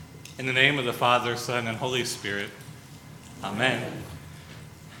In the name of the Father, Son, and Holy Spirit. Amen.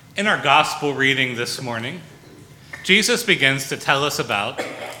 In our gospel reading this morning, Jesus begins to tell us about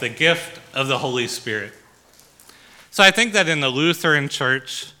the gift of the Holy Spirit. So I think that in the Lutheran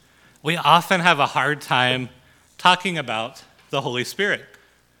Church, we often have a hard time talking about the Holy Spirit.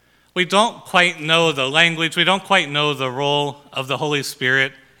 We don't quite know the language, we don't quite know the role of the Holy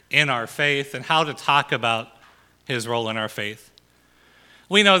Spirit in our faith and how to talk about his role in our faith.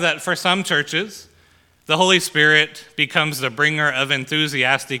 We know that for some churches, the Holy Spirit becomes the bringer of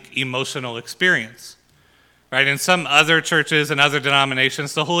enthusiastic emotional experience. Right? In some other churches and other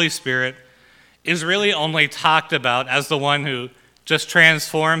denominations, the Holy Spirit is really only talked about as the one who just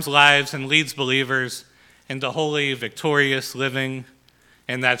transforms lives and leads believers into holy, victorious living,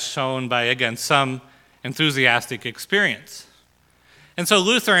 and that's shown by, again, some enthusiastic experience. And so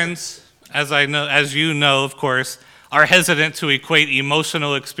Lutherans, as you know, of course, are hesitant to equate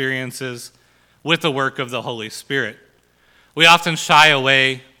emotional experiences with the work of the Holy Spirit. We often shy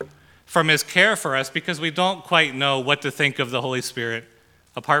away from his care for us because we don't quite know what to think of the Holy Spirit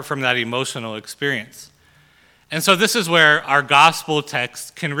apart from that emotional experience. And so this is where our gospel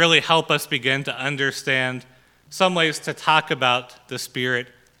text can really help us begin to understand some ways to talk about the Spirit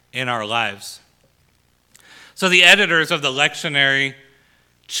in our lives. So the editors of the lectionary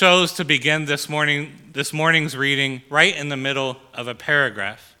chose to begin this morning's reading right in the middle of a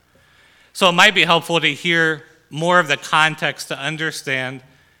paragraph. So it might be helpful to hear more of the context to understand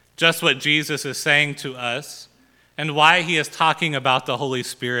just what Jesus is saying to us and why he is talking about the Holy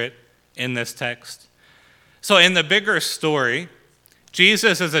Spirit in this text. So in the bigger story,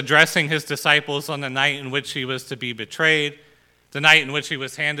 Jesus is addressing his disciples on the night in which he was to be betrayed, the night in which he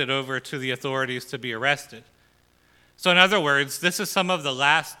was handed over to the authorities to be arrested. So in other words, this is some of the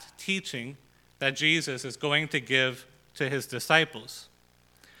last teaching that Jesus is going to give to his disciples.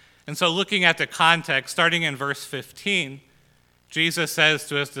 And so looking at the context, starting in verse 15, Jesus says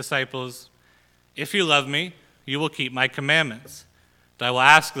to his disciples, "If you love me, you will keep my commandments. And I will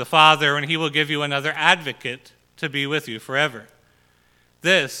ask the Father, and he will give you another advocate to be with you forever.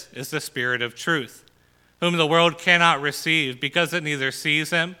 This is the Spirit of truth, whom the world cannot receive because it neither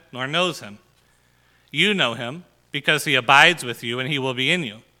sees him nor knows him. You know him because he abides with you and he will be in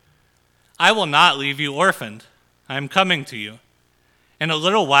you. I will not leave you orphaned. I am coming to you. In a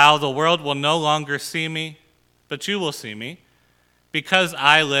little while the world will no longer see me, but you will see me. Because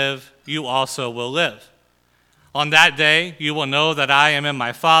I live, you also will live. On that day you will know that I am in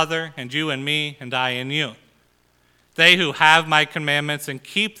my Father, and you in me, and I in you. They who have my commandments and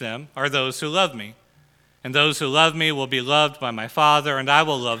keep them are those who love me. And those who love me will be loved by my Father, and I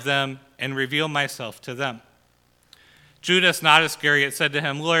will love them and reveal myself to them." Judas, not Iscariot, said to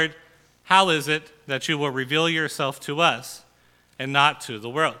him, "Lord, how is it that you will reveal yourself to us and not to the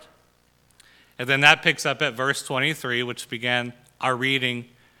world?" And then that picks up at verse 23, which began our reading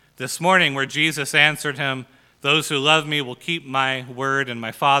this morning, where Jesus answered him, "Those who love me will keep my word, and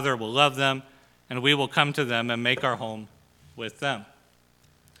my Father will love them, and we will come to them and make our home with them."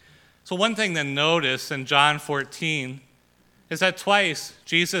 So one thing to notice in John 14 is that twice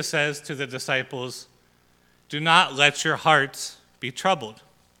Jesus says to the disciples, "Do not let your hearts be troubled."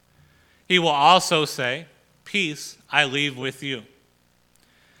 He will also say, "Peace I leave with you."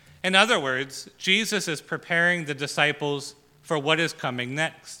 In other words, Jesus is preparing the disciples for what is coming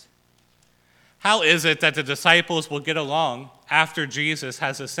next. How is it that the disciples will get along after Jesus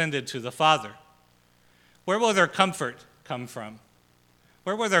has ascended to the Father? Where will their comfort come from?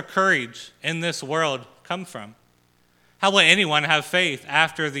 Where will their courage in this world come from? How will anyone have faith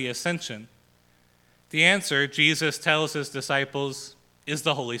after the ascension? The answer, Jesus tells his disciples, is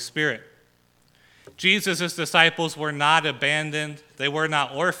the Holy Spirit. Jesus' disciples were not abandoned, they were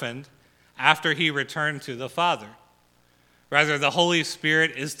not orphaned after he returned to the Father. Rather, the Holy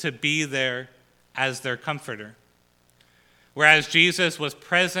Spirit is to be there as their comforter. Whereas Jesus was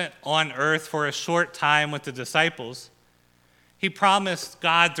present on earth for a short time with the disciples, he promised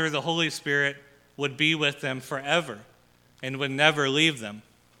God through the Holy Spirit would be with them forever and would never leave them.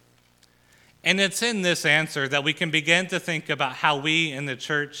 And it's in this answer that we can begin to think about how we in the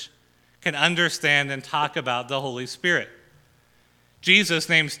church can understand and talk about the Holy Spirit. Jesus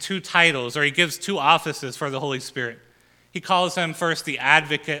names two titles, or he gives two offices for the Holy Spirit. He calls him first the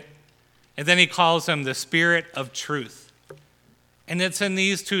Advocate, and then he calls him the Spirit of Truth. And it's in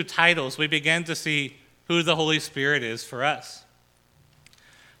these two titles we begin to see who the Holy Spirit is for us.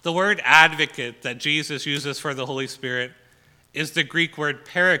 The word advocate that Jesus uses for the Holy Spirit is the Greek word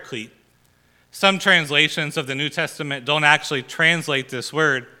paraclete. Some translations of the New Testament don't actually translate this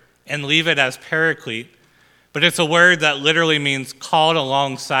word and leave it as paraclete, but it's a word that literally means called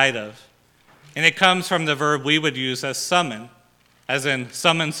alongside of. And it comes from the verb we would use as summon, as in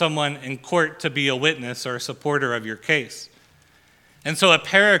summon someone in court to be a witness or a supporter of your case. And so a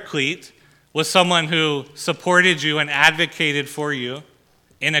paraclete was someone who supported you and advocated for you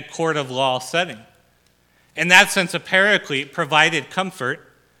in a court of law setting. In that sense, a paraclete provided comfort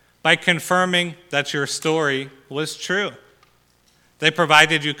by confirming that your story was true. They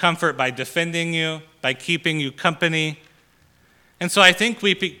provided you comfort by defending you, by keeping you company. And so I think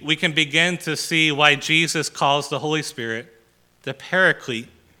we can begin to see why Jesus calls the Holy Spirit the Paraclete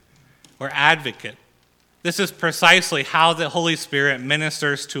or advocate. This is precisely how the Holy Spirit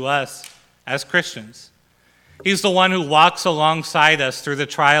ministers to us as Christians. He's the one who walks alongside us through the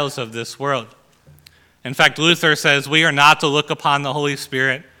trials of this world. In fact, Luther says we are not to look upon the Holy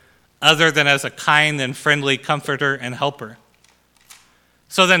Spirit other than as a kind and friendly comforter and helper.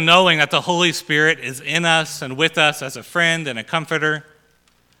 So then, knowing that the Holy Spirit is in us and with us as a friend and a comforter,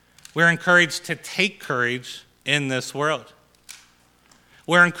 we're encouraged to take courage in this world.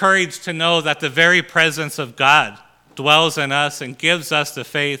 We're encouraged to know that the very presence of God dwells in us and gives us the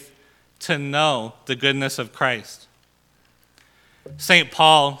faith to know the goodness of Christ. St.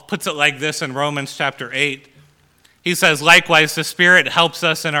 Paul puts it like this in Romans chapter 8. He says, "Likewise, the Spirit helps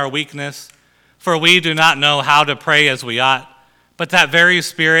us in our weakness, for we do not know how to pray as we ought. But that very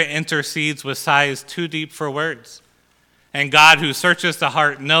Spirit intercedes with sighs too deep for words. And God, who searches the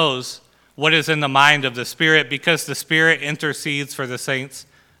heart, knows what is in the mind of the Spirit, because the Spirit intercedes for the saints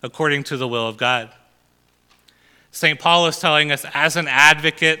according to the will of God." St. Paul is telling us, as an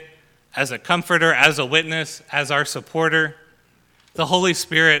advocate, as a comforter, as a witness, as our supporter, the Holy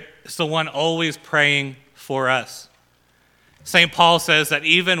Spirit is the one always praying for us. St. Paul says that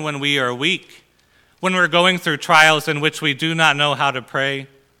even when we are weak, when we're going through trials in which we do not know how to pray,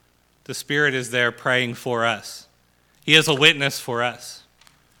 the Spirit is there praying for us. He is a witness for us.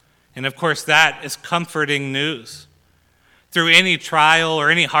 And of course, that is comforting news. Through any trial or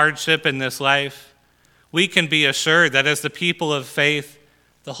any hardship in this life, we can be assured that as the people of faith,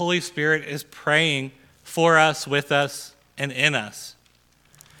 the Holy Spirit is praying for us, with us, and in us.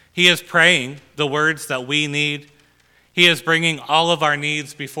 He is praying the words that we need. He is bringing all of our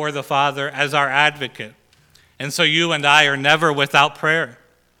needs before the Father as our advocate. And so you and I are never without prayer,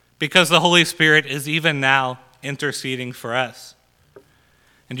 because the Holy Spirit is even now interceding for us.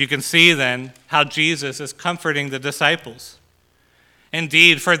 And you can see then how Jesus is comforting the disciples.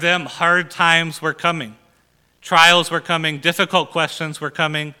 Indeed, for them, hard times were coming. Trials were coming, difficult questions were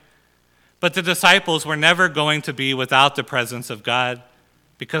coming. But the disciples were never going to be without the presence of God,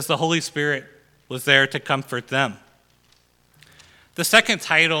 because the Holy Spirit was there to comfort them. The second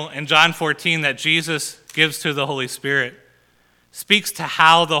title in John 14 that Jesus gives to the Holy Spirit speaks to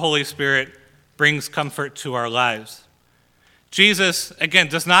how the Holy Spirit brings comfort to our lives. Jesus, again,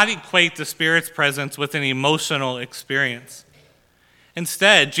 does not equate the Spirit's presence with an emotional experience.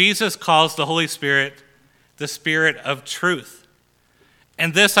 Instead, Jesus calls the Holy Spirit the Spirit of truth.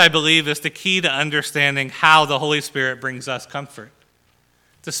 And this, I believe, is the key to understanding how the Holy Spirit brings us comfort.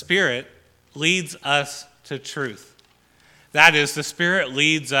 The Spirit leads us to truth. That is, the Spirit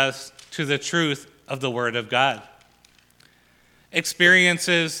leads us to the truth of the Word of God.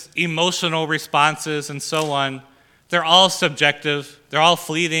 Experiences, emotional responses, and so on, they're all subjective, they're all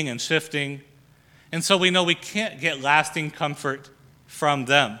fleeting and shifting, and so we know we can't get lasting comfort from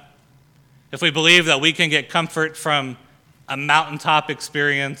them. If we believe that we can get comfort from a mountaintop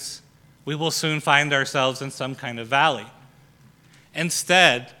experience, we will soon find ourselves in some kind of valley.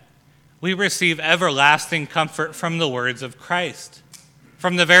 Instead, we receive everlasting comfort from the words of Christ,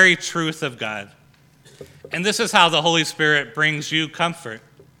 from the very truth of God. And this is how the Holy Spirit brings you comfort.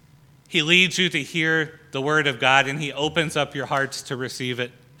 He leads you to hear the word of God, and he opens up your hearts to receive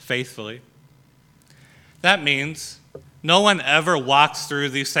it faithfully. That means no one ever walks through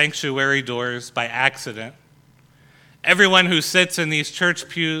these sanctuary doors by accident. Everyone who sits in these church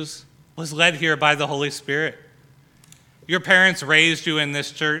pews was led here by the Holy Spirit. Your parents raised you in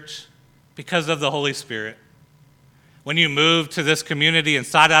this church because of the Holy Spirit. When you moved to this community and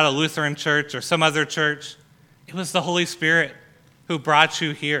sought out a Lutheran church or some other church, it was the Holy Spirit who brought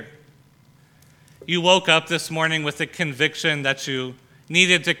you here. You woke up this morning with the conviction that you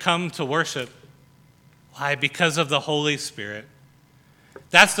needed to come to worship. Why? Because of the Holy Spirit.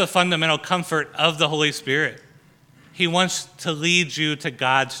 That's the fundamental comfort of the Holy Spirit. He wants to lead you to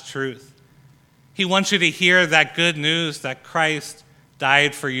God's truth. He wants you to hear that good news that Christ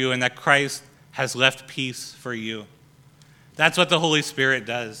died for you and that Christ has left peace for you. That's what the Holy Spirit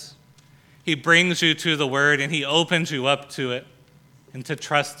does. He brings you to the Word and he opens you up to it and to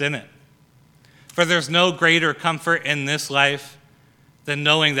trust in it. For there's no greater comfort in this life than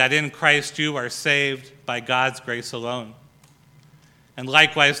knowing that in Christ you are saved by God's grace alone. And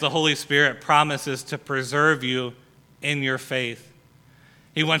likewise, the Holy Spirit promises to preserve you in your faith.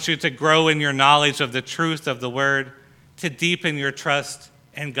 He wants you to grow in your knowledge of the truth of the Word, to deepen your trust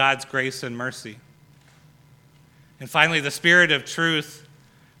in God's grace and mercy. And finally, the Spirit of truth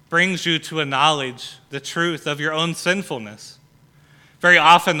brings you to acknowledge the truth of your own sinfulness. Very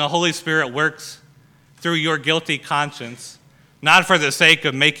often, the Holy Spirit works through your guilty conscience, not for the sake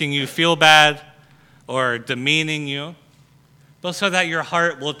of making you feel bad or demeaning you, but so that your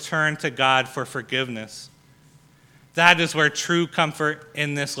heart will turn to God for forgiveness. That is where true comfort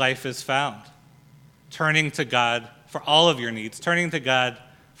in this life is found, turning to God for all of your needs, turning to God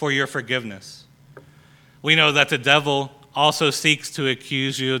for your forgiveness. We know that the devil also seeks to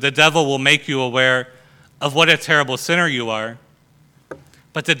accuse you. The devil will make you aware of what a terrible sinner you are.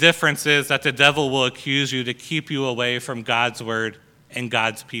 But the difference is that the devil will accuse you to keep you away from God's word and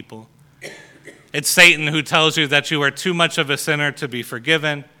God's people. It's Satan who tells you that you are too much of a sinner to be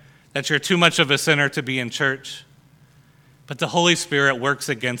forgiven, that you're too much of a sinner to be in church. But the Holy Spirit works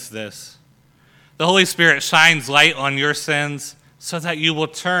against this. The Holy Spirit shines light on your sins so that you will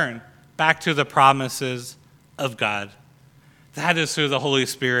turn back to the promises of God. That is who the Holy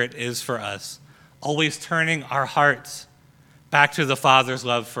Spirit is for us, always turning our hearts back to the Father's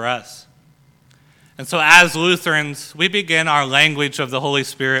love for us. And so as Lutherans, we begin our language of the Holy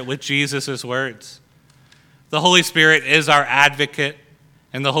Spirit with Jesus' words. The Holy Spirit is our advocate,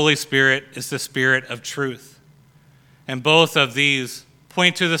 and the Holy Spirit is the Spirit of truth. And both of these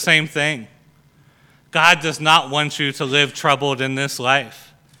point to the same thing. God does not want you to live troubled in this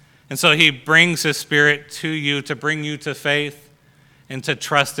life. And so he brings his Spirit to you to bring you to faith and to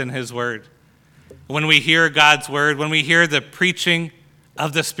trust in his word. When we hear God's word, when we hear the preaching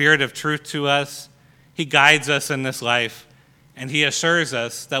of the Spirit of truth to us, he guides us in this life, and he assures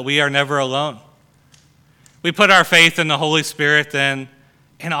us that we are never alone. We put our faith in the Holy Spirit then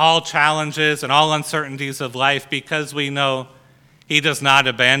in all challenges and all uncertainties of life because we know he does not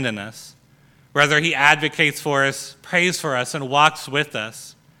abandon us. Rather, he advocates for us, prays for us, and walks with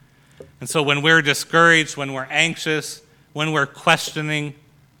us. And so when we're discouraged, when we're anxious, when we're questioning,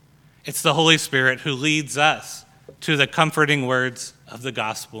 it's the Holy Spirit who leads us to the comforting words of the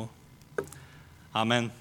gospel. Amen.